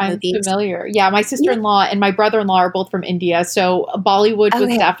Bollywood movies. I'm familiar. Yeah, my sister-in-law and my brother-in-law are both from India. So Bollywood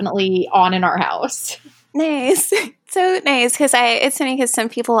was definitely on in our house. Nice. So nice. Because it's funny because some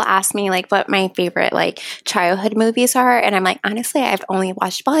people ask me like what my favorite like childhood movies are. And I'm like, honestly, I've only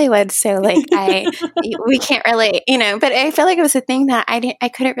watched Bollywood. So like we can't really, you know, but I feel like it was a thing that I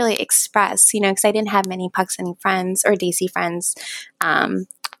couldn't really express, you know, because I didn't have many Pakistani friends or Desi friends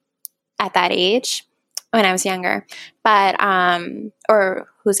at that age when I was younger, but, or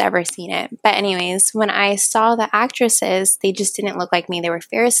who's ever seen it. But anyways, when I saw the actresses, they just didn't look like me. They were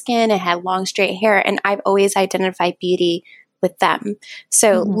fair skinned and had long straight hair. And I've always identified beauty with them.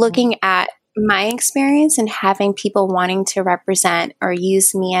 So looking at my experience and having people wanting to represent or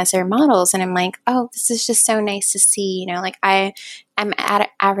use me as their models. And I'm like, oh, this is just so nice to see, you know, like I'm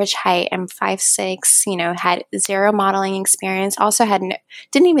at average height. I'm 5'6", you know, had zero modeling experience. Also didn't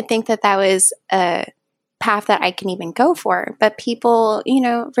even think that was a path that I can even go for, but people, you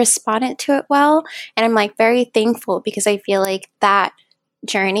know, responded to it well. And I'm like very thankful because I feel like that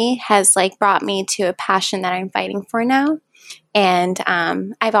journey has like brought me to a passion that I'm fighting for now. And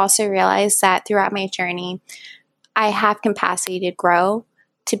I've also realized that throughout my journey, I have capacity to grow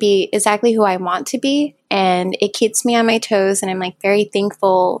to be exactly who I want to be. And it keeps me on my toes. And I'm like very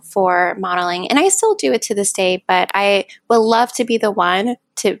thankful for modeling. And I still do it to this day, but I would love to be the one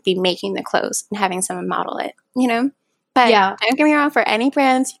to be making the clothes and having someone model it, you know? But don't get me wrong, for any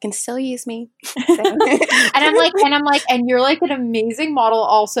brands, you can still use me. So. and you're like an amazing model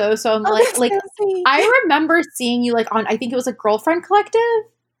also. So I'm I remember seeing you like on, I think it was a Girlfriend Collective.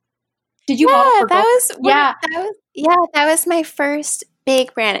 Did you model for that was my first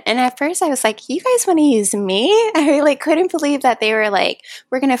big brand. And at first I was like, you guys want to use me? I like couldn't believe that they were like,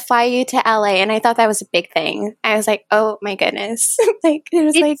 we're going to fly you to LA. And I thought that was a big thing. I was like, oh my goodness. Like it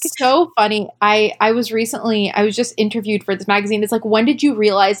was it's so funny. I was just interviewed for this magazine. It's like, when did you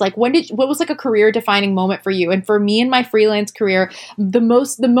realize, like what was like a career defining moment for you? And for me in my freelance career, the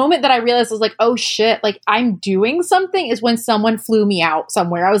moment that I realized was like, oh shit, like I'm doing something is when someone flew me out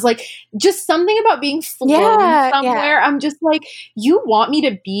somewhere. I was like, just something about being flown somewhere. I'm just like, you want me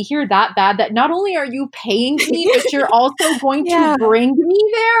to be here that bad that not only are you paying me, but you're also going to bring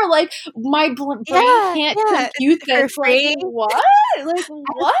me there? Like my brain can't compute this. For free. Like, what? Like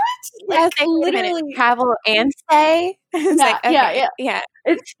what? Like literally travel and stay.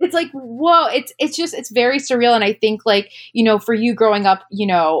 It's like, whoa, it's very surreal. And I think like, you know, for you growing up, you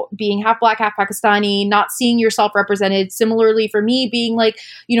know, being half Black, half Pakistani, not seeing yourself represented, similarly for me being like,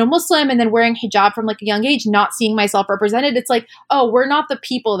 you know, Muslim and then wearing hijab from like a young age, not seeing myself represented, it's like, oh, we're not the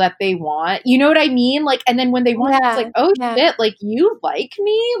people that they want. You know what I mean? Like, and then when they want, it's like, oh shit, like you like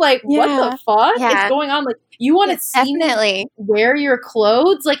me? Like what the fuck is going on? Like you want to see me wear your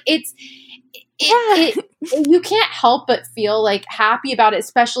clothes? Like it, you can't help but feel like happy about it,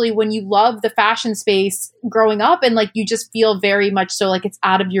 especially when you love the fashion space growing up and like you just feel very much so like it's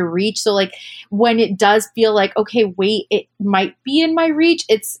out of your reach. So like when it does feel like, okay, wait, it might be in my reach,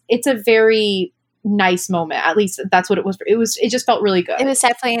 it's a very nice moment. At least that's what it was. It just felt really good. It was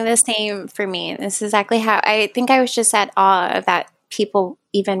definitely the same for me. This is exactly how I think I was just at awe of that people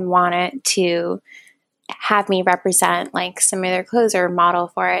even wanted to have me represent like some of their clothes or model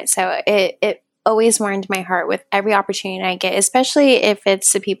for it. So it always warmed my heart with every opportunity I get, especially if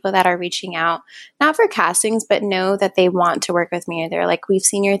it's the people that are reaching out, not for castings, but know that they want to work with me. They're like, we've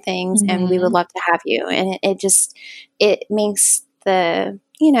seen your things and we would love to have you. And it makes the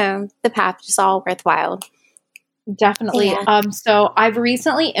path just all worthwhile. Definitely. Yeah. So I've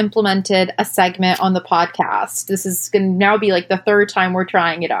recently implemented a segment on the podcast. This is going to now be like the third time we're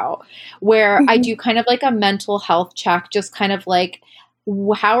trying it out, where I do kind of like a mental health check, just kind of like,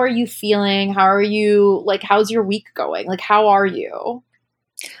 how are you feeling? How are you, like, how's your week going? Like, how are you?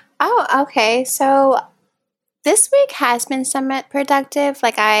 Oh, okay. So this week has been somewhat productive.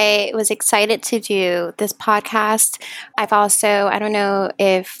 Like I was excited to do this podcast. I've also, I don't know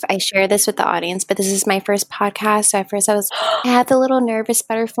if I share this with the audience, but this is my first podcast. So at first I had the little nervous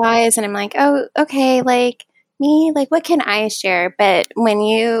butterflies and I'm like, oh, okay, like me, like what can I share? But when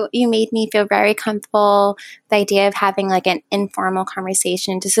you made me feel very comfortable, the idea of having like an informal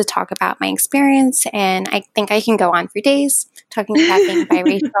conversation just to talk about my experience. And I think I can go on for days talking about being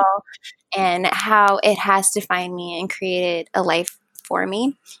biracial and how it has defined me and created a life for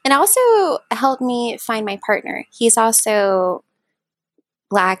me. And also helped me find my partner. He's also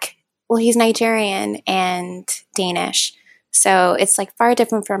Black. Well, he's Nigerian and Danish. So it's like far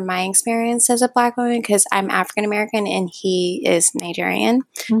different from my experience as a Black woman because I'm African American and he is Nigerian.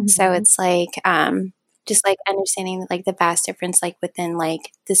 So it's like just like understanding like the vast difference like within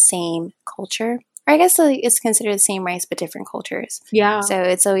like the same culture. Or I guess like, it's considered the same race but different cultures. Yeah. So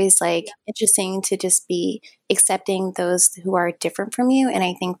it's always like interesting to just be accepting those who are different from you. And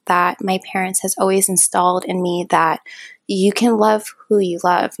I think that my parents has always installed in me that you can love who you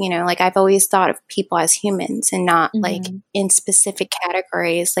love. You know, like I've always thought of people as humans and not like in specific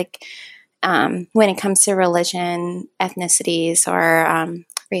categories, like when it comes to religion, ethnicities, or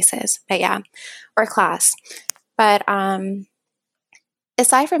races, but yeah, or class. But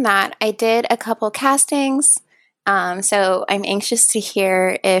aside from that, I did a couple castings. So I'm anxious to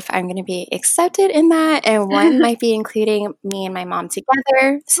hear if I'm going to be accepted in that. And one might be including me and my mom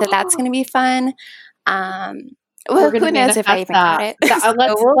together. So that's going to be fun. Well, who knows if I even got it.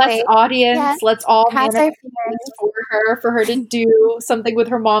 Let's audience, let's all manifest for her to do something with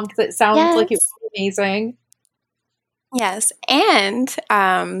her mom because it sounds like it would be amazing. Yes. And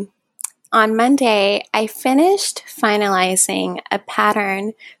on Monday, I finished finalizing a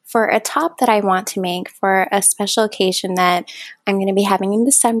pattern for a top that I want to make for a special occasion that I'm going to be having in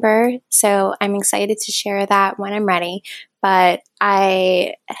December. So I'm excited to share that when I'm ready. But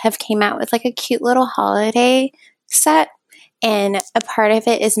I have came out with like a cute little holiday set, and a part of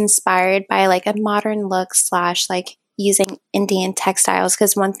it is inspired by like a modern look / like using Indian textiles,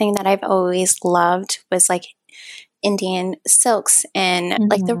 because one thing that I've always loved was like Indian silks and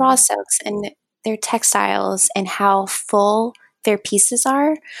like the raw silks and their textiles and how full their pieces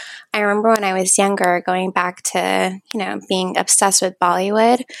are. I remember when I was younger, going back to, being obsessed with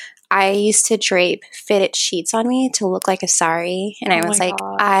Bollywood, I used to drape fitted sheets on me to look like a sari. And I was like,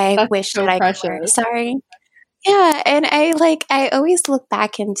 God. I wish that I could wear a sari. Yeah. And I always look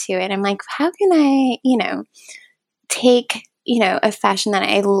back into it. I'm like, how can I, take, a fashion that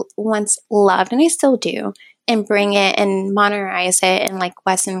I once loved and I still do, and bring it and modernize it in like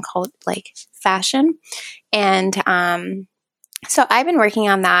Western fashion. And so I've been working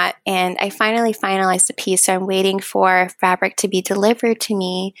on that, and I finally finalized the piece. So I'm waiting for fabric to be delivered to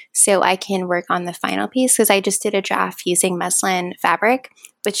me so I can work on the final piece, because I just did a draft using muslin fabric,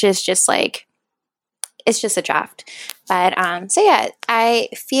 which is just like, it's just a draft. But so yeah, I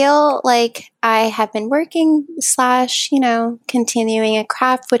feel like I have been working / continuing a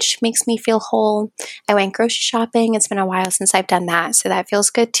craft, which makes me feel whole. I went grocery shopping. It's been a while since I've done that, so that feels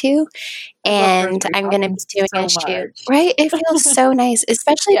good too. And I'm going to be doing a shoot. Right? It feels so nice,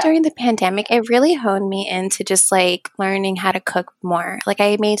 especially during the pandemic. It really honed me into just like learning how to cook more. Like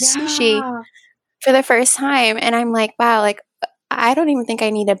I made sushi for the first time, and I'm like, wow, like I don't even think I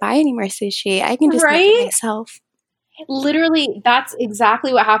need to buy any more sushi. I can just make it myself. Literally, that's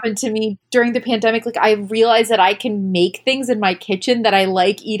exactly what happened to me during the pandemic. Like, I realized that I can make things in my kitchen that I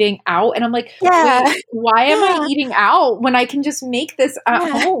like eating out. And I'm like, wait, why am I eating out when I can just make this at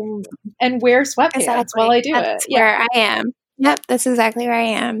home and wear sweatpants while I do that's where I am. Yep, that's exactly where I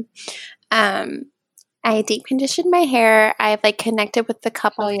am. I deep conditioned my hair. I've like connected with a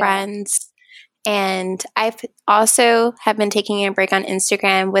couple friends, and I've also have been taking a break on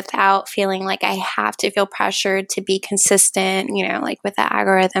Instagram without feeling like I have to feel pressured to be consistent, you know, like with the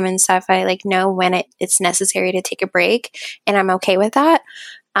algorithm and stuff. I like know when it's necessary to take a break, and I'm okay with that.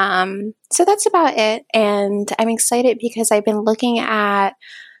 So that's about it. And I'm excited because I've been looking at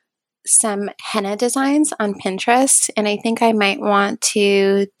some henna designs on Pinterest, and I think I might want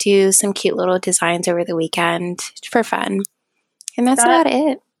to do some cute little designs over the weekend for fun. And that's about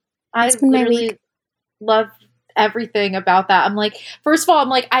it. That's been my week. Love everything about that. I'm like, first of all, I'm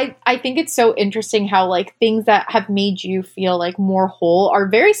like, I think it's so interesting how like things that have made you feel like more whole are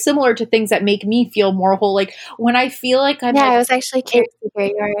very similar to things that make me feel more whole. Like when I feel like I'm I was actually curious to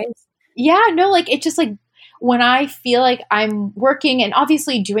hear yours. Yeah, no, like it just like when I feel like I'm working and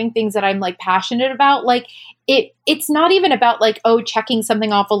obviously doing things that I'm like passionate about, like it's not even about like, oh, checking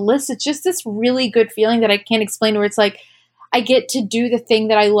something off a list. It's just this really good feeling that I can't explain, where it's like I get to do the thing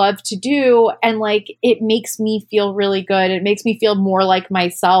that I love to do, and like it makes me feel really good. It makes me feel more like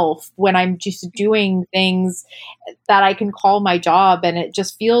myself when I'm just doing things that I can call my job, and it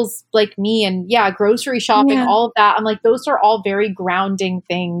just feels like me. And grocery shopping, all of that. I'm like, those are all very grounding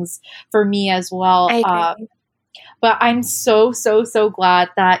things for me as well. But I'm so glad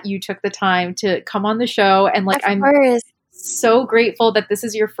that you took the time to come on the show, and like I'm so grateful that this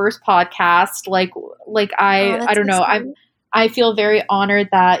is your first podcast. I don't know. I feel very honored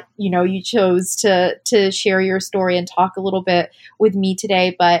that, you know, you chose to share your story and talk a little bit with me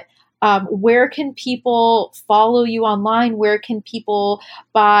today. But where can people follow you online? Where can people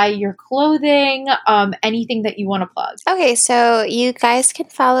buy your clothing? Anything that you want to plug? Okay, so you guys can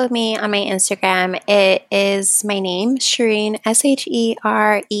follow me on my Instagram. It is my name, Shereen, SHEREEN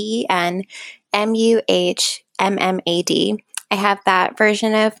MUHMMAD. I have that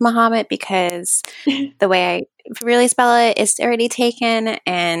version of Muhammad because the way I really spell it is already taken,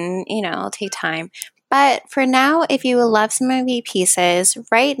 and, you know, it'll take time. But for now, if you love some of my pieces,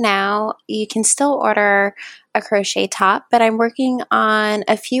 right now you can still order a crochet top, but I'm working on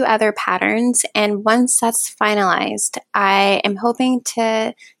a few other patterns. And once that's finalized, I am hoping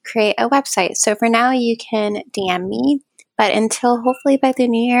to create a website. So for now, you can DM me. But until hopefully by the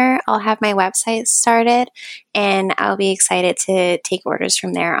new year, I'll have my website started, and I'll be excited to take orders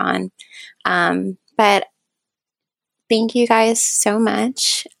from there on. But thank you guys so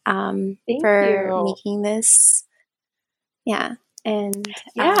much for making this. Yeah. And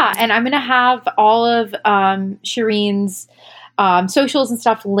and I'm going to have all of Shereen's socials and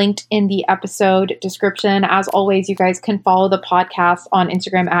stuff linked in the episode description. As always, you guys can follow the podcast on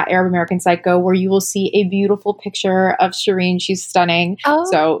Instagram at Arab American Psycho, where you will see a beautiful picture of Shereen. She's stunning. I'm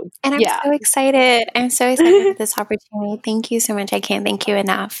so excited. I'm so excited for this opportunity. Thank you so much. I can't thank you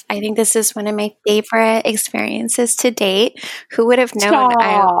enough. I think this is one of my favorite experiences to date. Who would have known?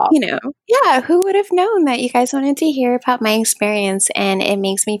 Who would have known that you guys wanted to hear about my experience? And it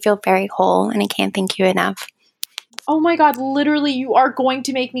makes me feel very whole, and I can't thank you enough. Oh my God, literally, you are going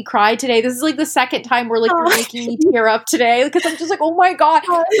to make me cry today. This is like the second time where like you're making me tear up today, because I'm just like, oh my God.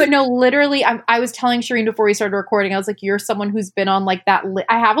 But no, literally, I was telling Shereen before we started recording, I was like, you're someone who's been on like that.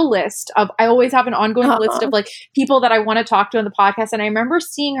 I have a list of, I always have an ongoing list of like people that I want to talk to on the podcast. And I remember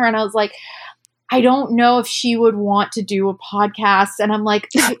seeing her and I was like, I don't know if she would want to do a podcast. And I'm like,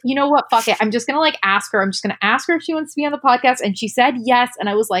 you know what? Fuck it. I'm just going to like ask her. I'm just going to ask her if she wants to be on the podcast. And she said yes. And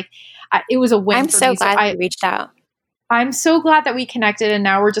I was like, it was a win. I'm so glad you reached out. I'm so glad that we connected, and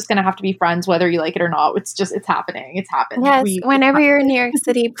now we're just going to have to be friends, whether you like it or not. It's happening. It's happened. Yes. Whenever you're in New York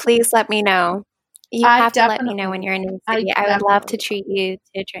City, please let me know. You have to let me know when you're in New York City. I would love to treat you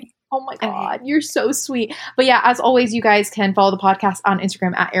to a drink. Oh my God, You're so sweet. But yeah, as always, you guys can follow the podcast on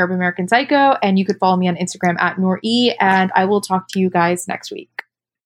Instagram at Arab American Psycho, and you could follow me on Instagram at Noor E, and I will talk to you guys next week.